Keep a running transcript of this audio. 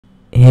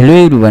Hello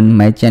everyone,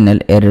 my channel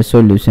Error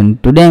Solution.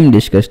 Today I am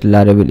discussing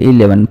Laravel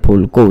 11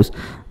 full course,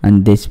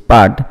 and this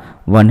part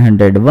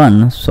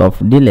 101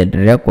 soft delete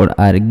record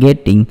are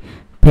getting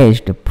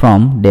fetched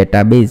from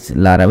database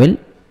Laravel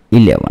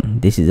 11.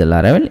 This is a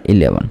Laravel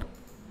 11,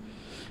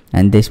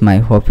 and this is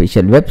my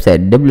official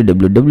website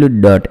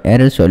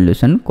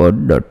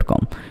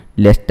www.errorsolutioncode.com.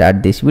 Let's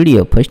start this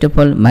video. First of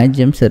all, my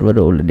gem server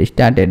already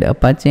started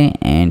Apache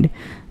and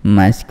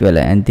MySQL,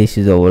 and this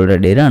is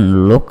already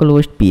run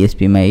localhost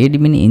PSP my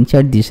admin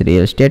inside this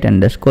real estate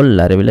underscore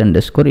Laravel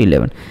underscore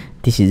 11.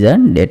 This is a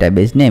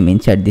database name.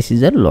 Inside this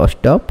is a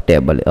list of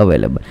table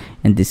available,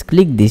 and this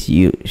click this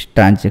use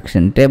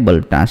transaction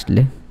table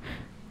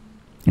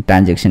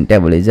transaction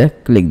table is a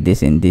click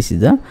this, and this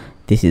is a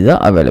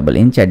available.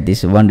 Inside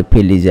this one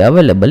field is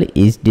available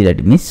is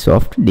delete means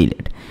soft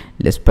delete.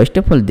 Let's first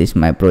of all, this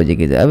my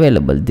project is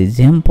available. This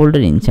gem folder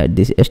inside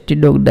this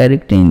htdoc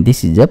directory, and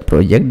this is a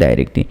project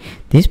directory.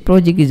 This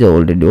project is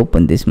already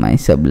open. This my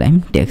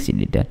Sublime text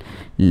editor.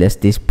 Let's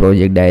this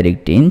project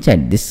directory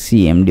inside this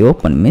cmd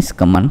open means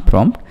command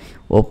prompt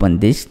open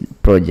this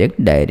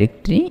project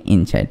directory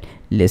inside.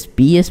 Let's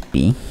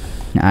PSP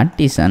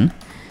artisan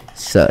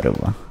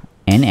server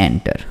and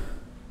enter.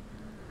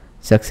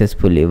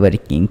 Successfully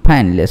working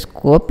fine. Let's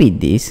copy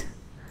this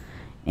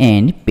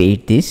and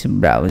paste this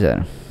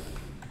browser.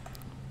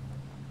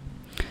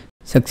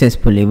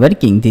 Successfully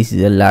working. This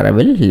is a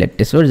Laravel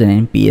latest version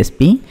and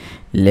PSP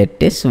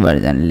latest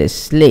version.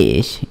 Let's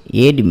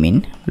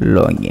 /admin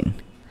login.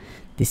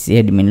 This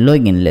admin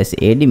login. Let's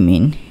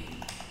admin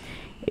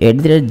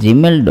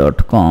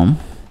 @gmail.com,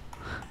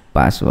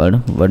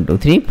 password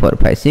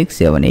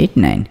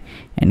 123456789,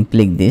 and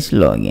click this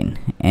login,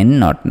 and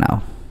not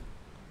now.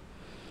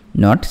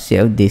 Not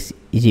save this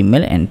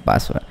Gmail and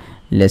password.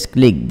 Let's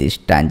click this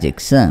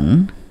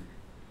transaction.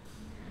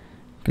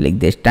 Click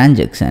this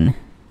transaction.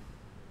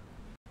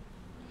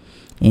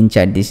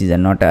 Inside this is a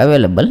not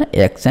available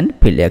action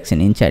field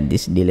action. Inside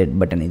this delete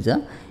button is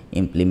a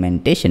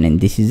implementation, and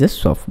this is a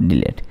soft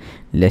delete.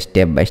 Let's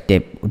step by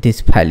step.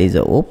 This file is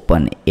a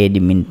open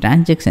admin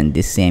transaction.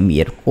 This same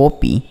here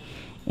copy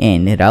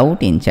and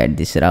route. Inside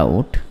this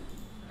route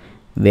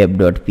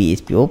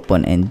web.php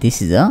open, and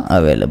this is a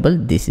available.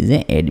 This is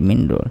a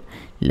admin role.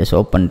 Let's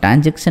open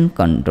transaction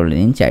controller.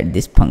 Inside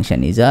this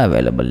function is a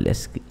available.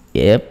 Let's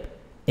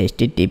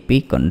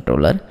http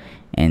controller,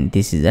 and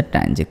this is a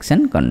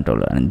transaction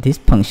controller, and this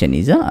function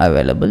is a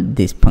available.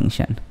 This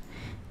function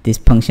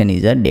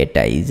is a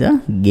data is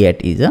a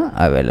get is a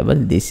available.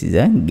 This is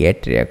a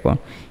get record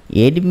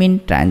admin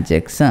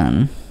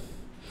transaction,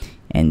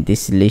 and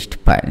this list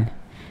file.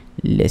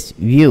 Let's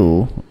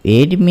view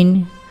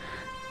admin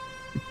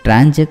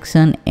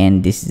transaction,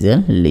 and this is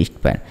a list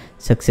file.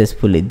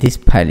 Successfully this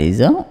file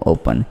is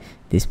open.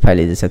 This file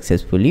is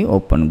successfully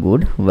open.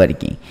 Good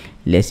working.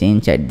 Let's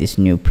inside this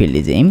new field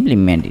is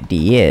implement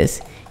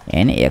ts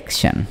and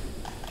action.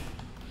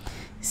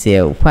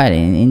 Save file,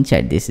 and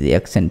inside this is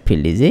action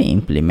field is a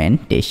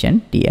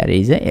implementation. tr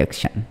is a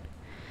action.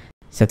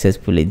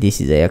 Successfully this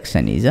is a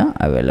action is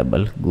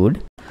available.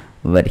 Good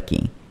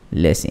working.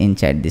 Let's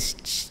inside this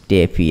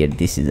step here.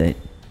 This is a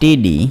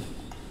td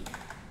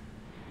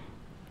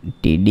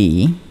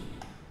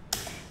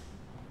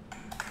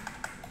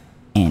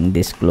and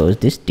this close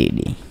this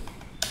td.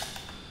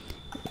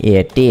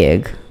 A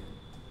tag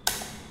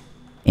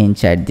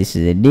inside this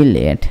is a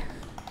delete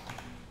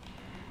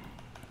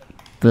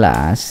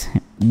class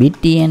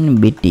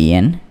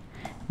btn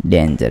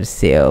danger.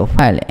 Save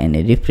file and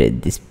refresh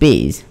this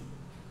page.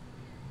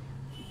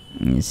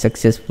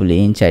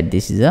 Successfully inside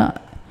this is a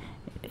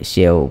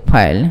save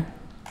file.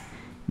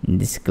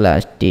 This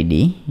class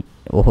td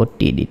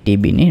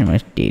tb name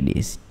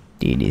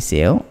td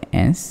save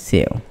and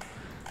save.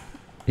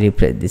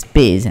 Refresh this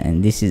page,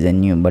 and this is a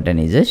new button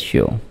is a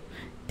show.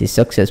 This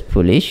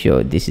successfully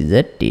show. This is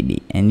a td,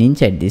 and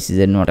inside this is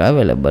a not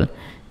available.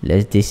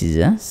 This is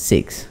a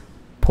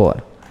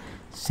 6.4.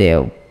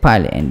 Save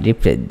file and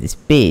refresh this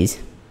page.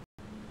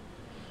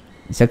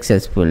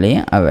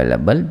 Successfully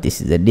available.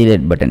 This is a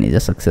delete button is a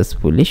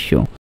successfully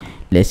show.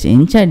 Let's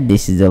inside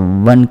this is a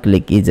one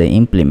click is a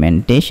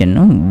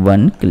implementation.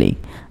 One click.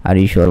 Are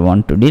you sure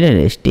want to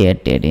delete? Stay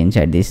at it.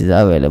 Inside this is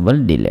available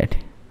delete.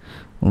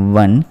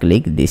 One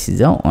click. This is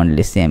a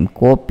only same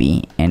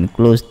copy and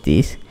close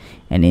this,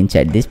 and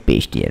inside this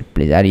paste here.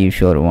 Please, are you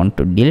sure want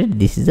to delete?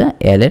 This is a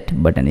alert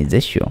button is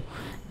a show.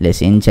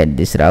 Let's inside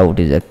this route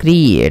is a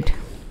create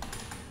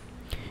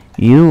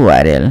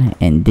URL,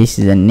 and this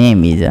is a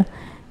name is a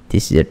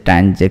this is a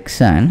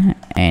transaction,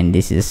 and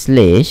this is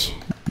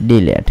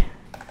 /delete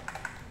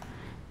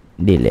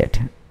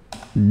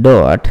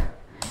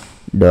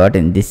dot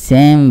and the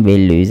same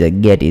value is a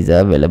get is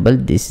available.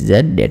 This is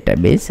a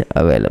database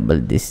available.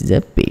 This is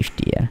a paste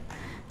here.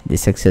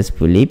 This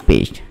successfully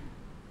paste.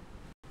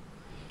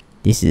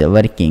 This is a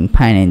working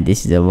fine, and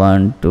this is a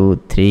 1 2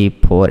 3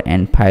 4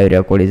 and 5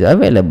 record is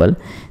available.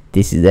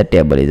 This is a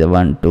table is a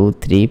 1 2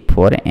 3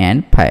 4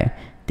 and 5.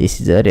 This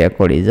is a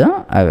record is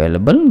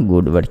available.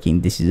 Good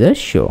working. This is a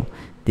show.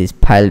 This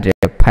file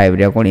 5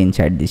 record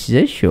inside this is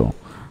a show.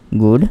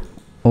 Good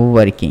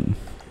working.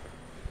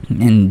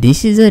 and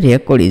this is a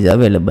record is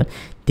available.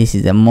 This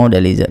is a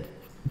model is a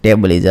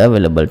table is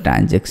available,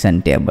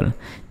 transaction table.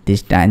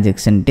 This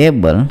transaction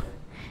table,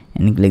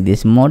 and click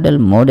this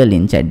model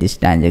inside this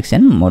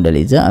transaction model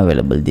is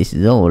available. This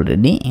is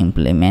already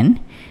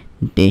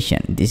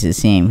implementation. This is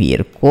same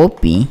here,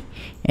 copy,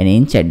 and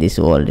inside this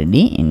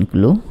already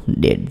include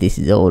date. This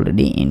is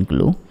already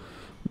include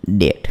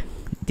date.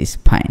 This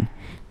fine.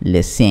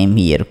 Let's same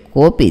here,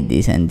 copy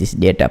this, and this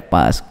data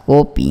pass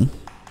copy,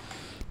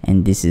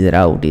 and this is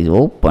route is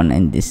open,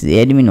 and this is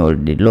admin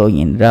already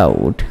login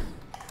route,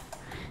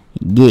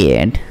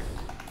 get,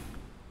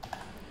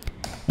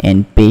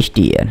 and paste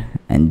here,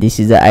 and this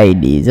is the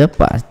ID is a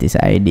pass. This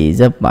ID is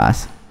a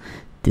pass.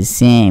 The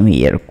same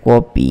here,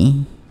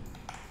 copy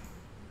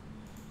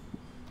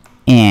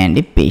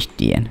and paste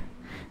here,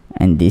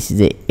 and this is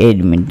the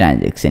admin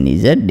transaction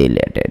is a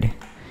deleted.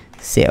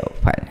 Save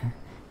file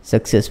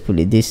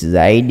successfully. This is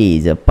the ID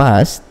is a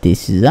pass.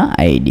 This is the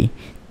ID.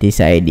 This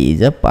ID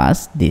is a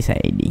pass. This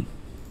ID,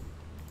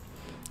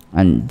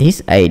 and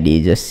this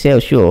ID is a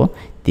save. Show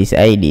this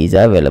ID is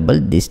available.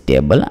 This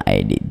table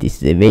ID. This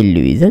the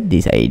value is a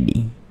this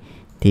ID.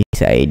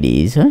 This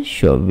ID is a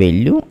show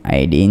value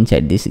ID.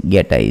 Inside this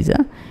get is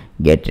a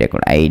get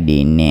record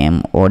ID,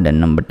 name, order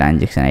number,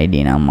 transaction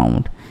ID, and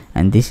amount,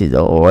 and this is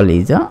all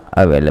is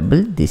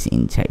available this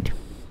inside.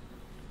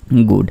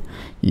 Good.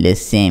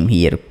 Let's same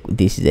here,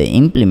 this is the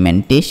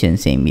implementation.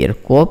 Same here,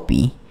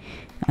 copy,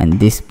 and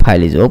this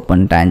file is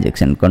open,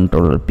 transaction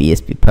controller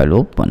PSP file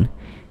open,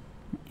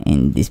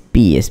 and this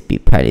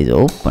PSP file is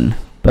open,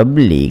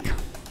 public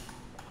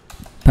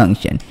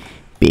function,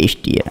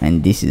 paste here,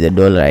 and this is a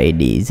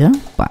 $ID is a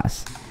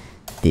pass.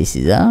 This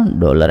is a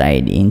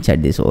 $ID.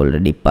 Inside this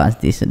already pass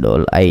this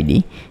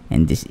 $ID,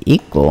 and this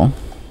echo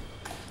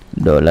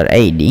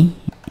 $ID,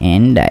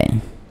 and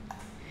I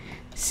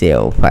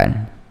save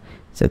file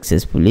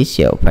successfully.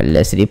 Save file.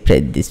 Let's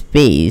refresh this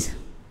page,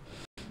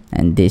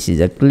 and this is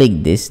a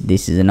click this.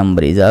 This is a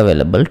number is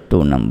available,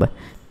 2 number.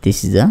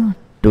 This is a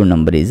 2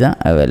 number is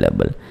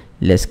available.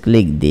 Let's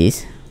click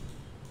this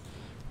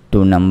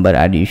 2 number.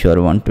 Are you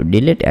sure want to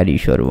delete? Are you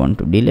sure want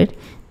to delete?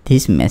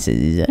 This message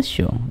is a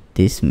show.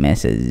 This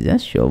message is a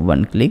show.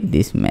 One click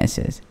this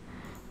message.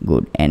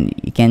 Good. And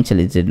cancel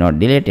is not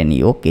delete, and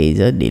OK is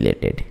a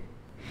deleted.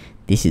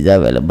 This is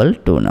available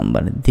 2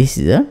 number. This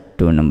is a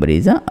 2 number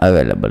is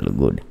available.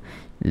 Good.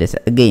 Let's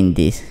again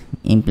this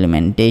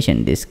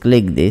implementation. This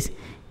click this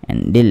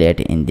and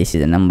delete, and this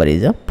is a number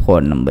is a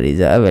 4 number is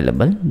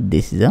available.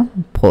 This is a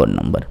 4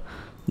 number.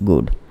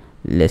 Good.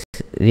 Let's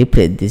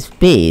refresh this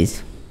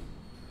page,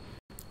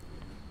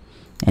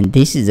 and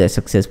this is a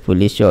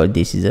successfully show.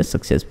 This is a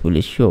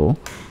successfully show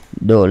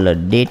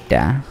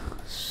 $data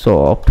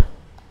soft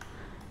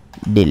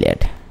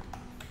delete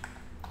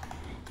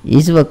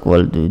is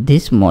equal to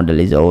this model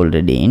is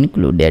already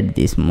included.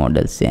 This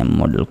model, same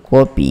model,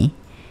 copy,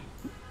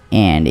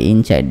 and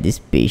inside this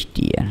paste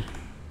here,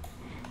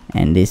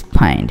 and this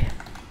find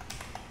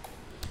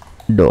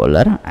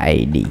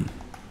 $ID.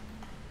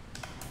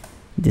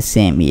 The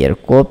same here,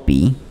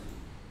 copy,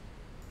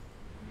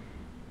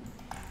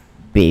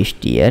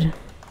 paste here,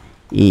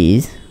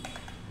 is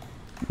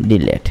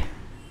delete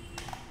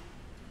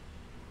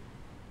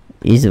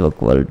is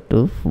equal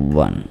to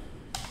 1.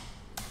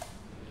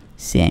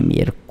 Same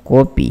here,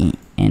 copy,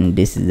 and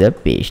this is a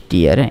paste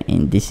here,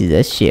 and this is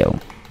a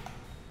save.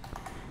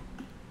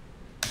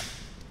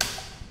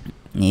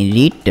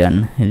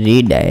 Return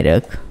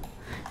redirect.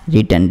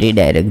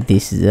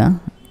 This is a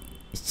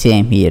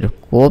same here,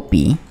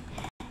 copy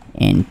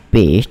and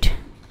paste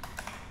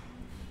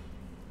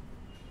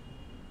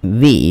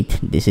with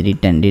this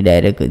return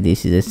redirect.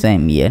 This is the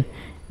same here.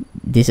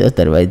 This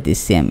otherwise this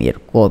same here,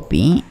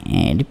 copy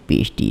and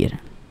paste here.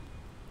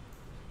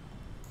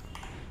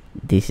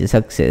 This is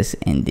success,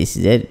 and this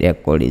is a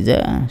record is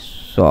a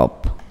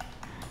swap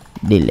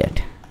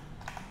delete.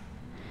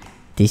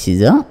 This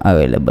is a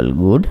available.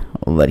 Good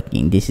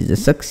working. This is a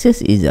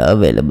success is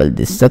available.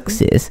 This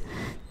success,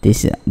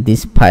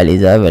 this file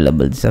is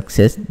available.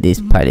 Success, this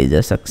file is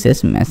a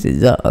success message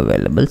is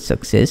available.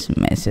 Success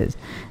message,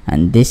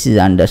 and this is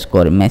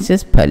underscore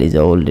message file is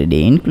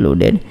already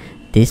included.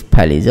 This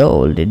file is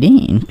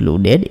already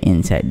included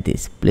inside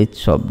this. Please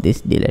stop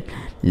this delete.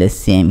 Let's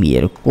same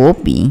here,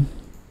 copy,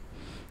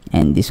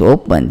 and this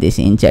open this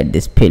inside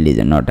this field is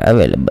not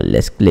available.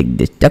 Let's click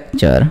this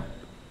structure,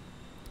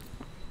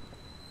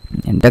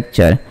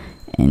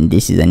 and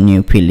this is a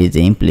new field is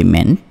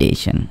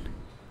implementation.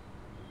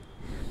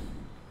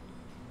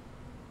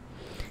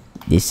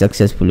 This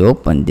successfully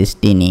open this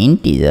tiny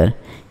integer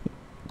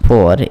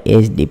for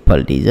as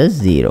default is a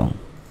 0,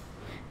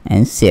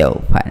 and save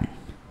file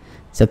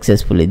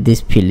successfully.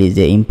 This field is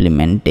a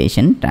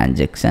implementation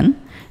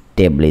transaction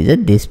table is a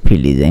this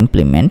field is a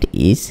implement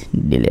is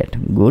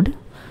delete. Good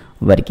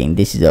working.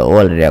 This is a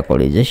all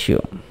record is a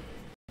show.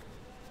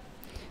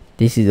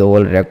 This is the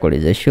all record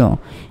is a show.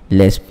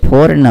 Let's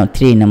 4 now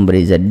 3 number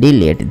is a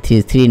delete.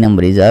 This 3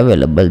 number is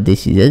available.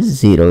 This is a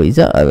 0 is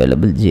a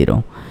available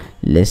 0.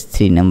 Let's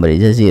 3 number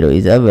is a 0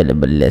 is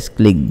available. Let's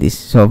click this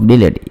soft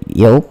delete.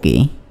 Yeah,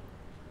 okay.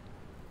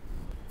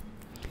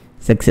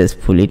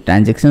 successfully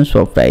transaction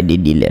soft id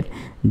delete.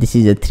 This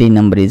is a 3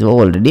 number is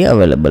already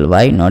available,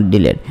 why not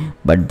delete?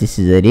 But this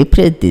is a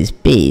refresh this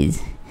page,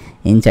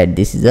 inside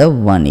this is a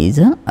 1 is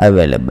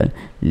available.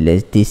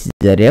 This is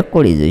a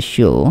record is a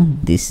show,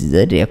 this is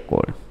a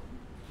record.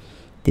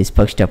 This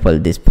first of all,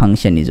 this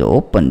function is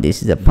open,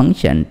 this is a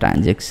function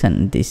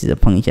transaction, this is a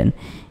function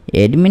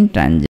admin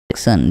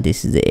transaction,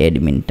 this is the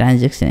admin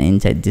transaction,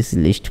 inside this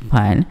list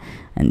file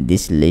and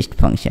this list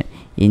function,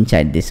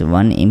 inside this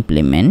one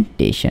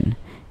implementation.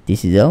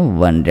 This is a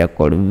one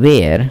record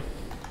where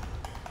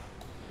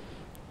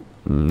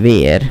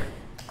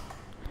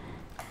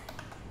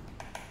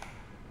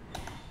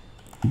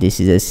this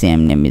is the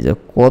same name is a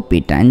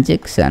copy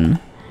transaction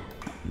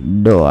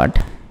dot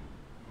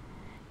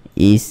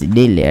is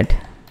delete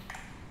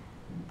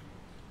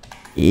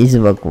is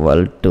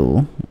equal to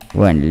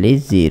only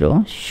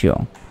 0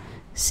 show.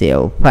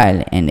 Save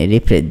file and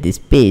refresh this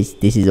page.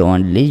 This is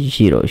only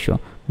 0 show,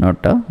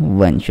 not a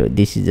 1 show.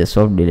 This is a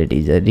soft delete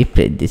is a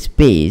refresh this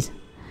page,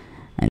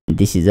 and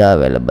this is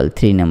available.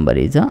 3 number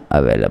is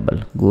available.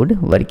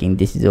 Good working.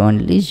 This is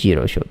only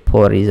 0 show.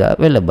 4 is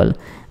available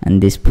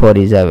and this 4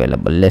 is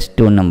available. Let's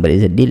 2 number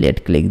is a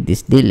delete. Click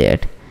this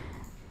delete.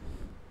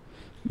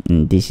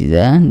 And this is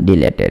a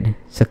deleted,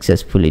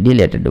 successfully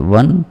deleted.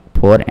 1,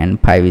 4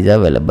 and 5 is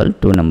available.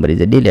 2 number is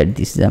a delete.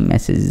 This is a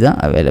message is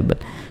available.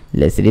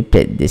 Let's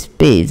refresh this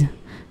page.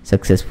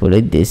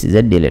 Successfully this is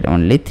a delete.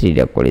 Only 3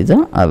 record is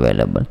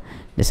available.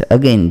 Let's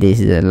again this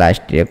is the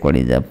last record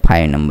is a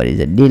 5 number is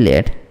a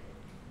delete,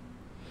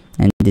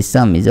 and this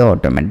sum is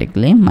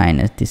automatically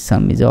minus this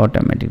sum is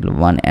automatically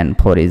 1 and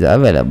 4 is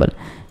available.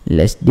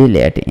 Let's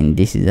delete, and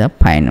this is a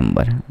 5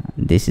 number.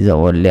 This is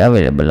only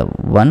available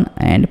 1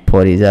 and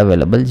 4 is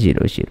available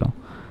 0 0.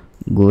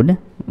 Good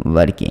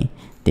working.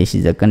 This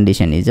is a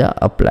condition is a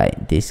apply.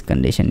 This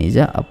condition is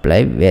a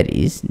apply where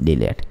is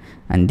delete,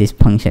 and this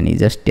function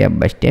is a step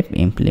by step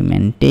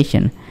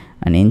implementation,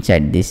 and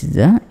inside this is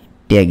a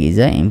tag is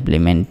a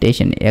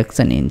implementation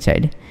action.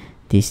 Inside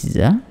this is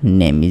a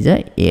name is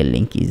a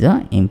link is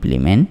a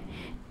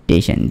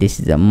implementation. This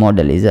is a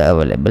model is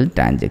available.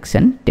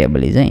 Transaction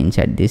table is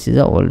inside this is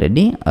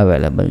already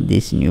available.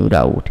 This new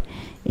route.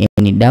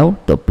 Any doubt,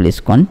 so please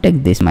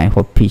contact this my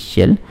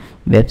official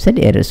website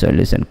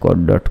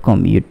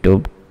errorsolutioncode.com.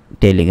 YouTube,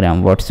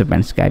 Telegram, WhatsApp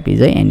and Skype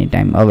is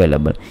anytime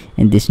available.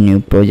 In this new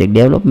project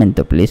development,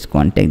 so please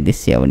contact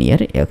this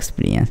 7-year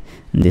experience.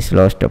 And this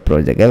last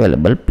project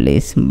available,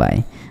 please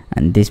buy.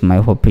 And this my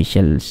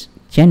official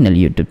channel,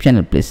 YouTube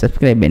channel, please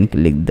subscribe and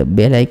click the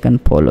bell icon.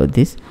 Follow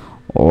this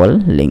all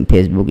link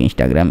Facebook,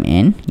 Instagram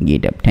and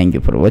GitHub. Thank you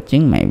for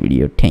watching my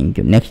video. Thank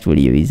you. Next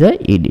video is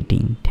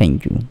editing.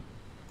 Thank you.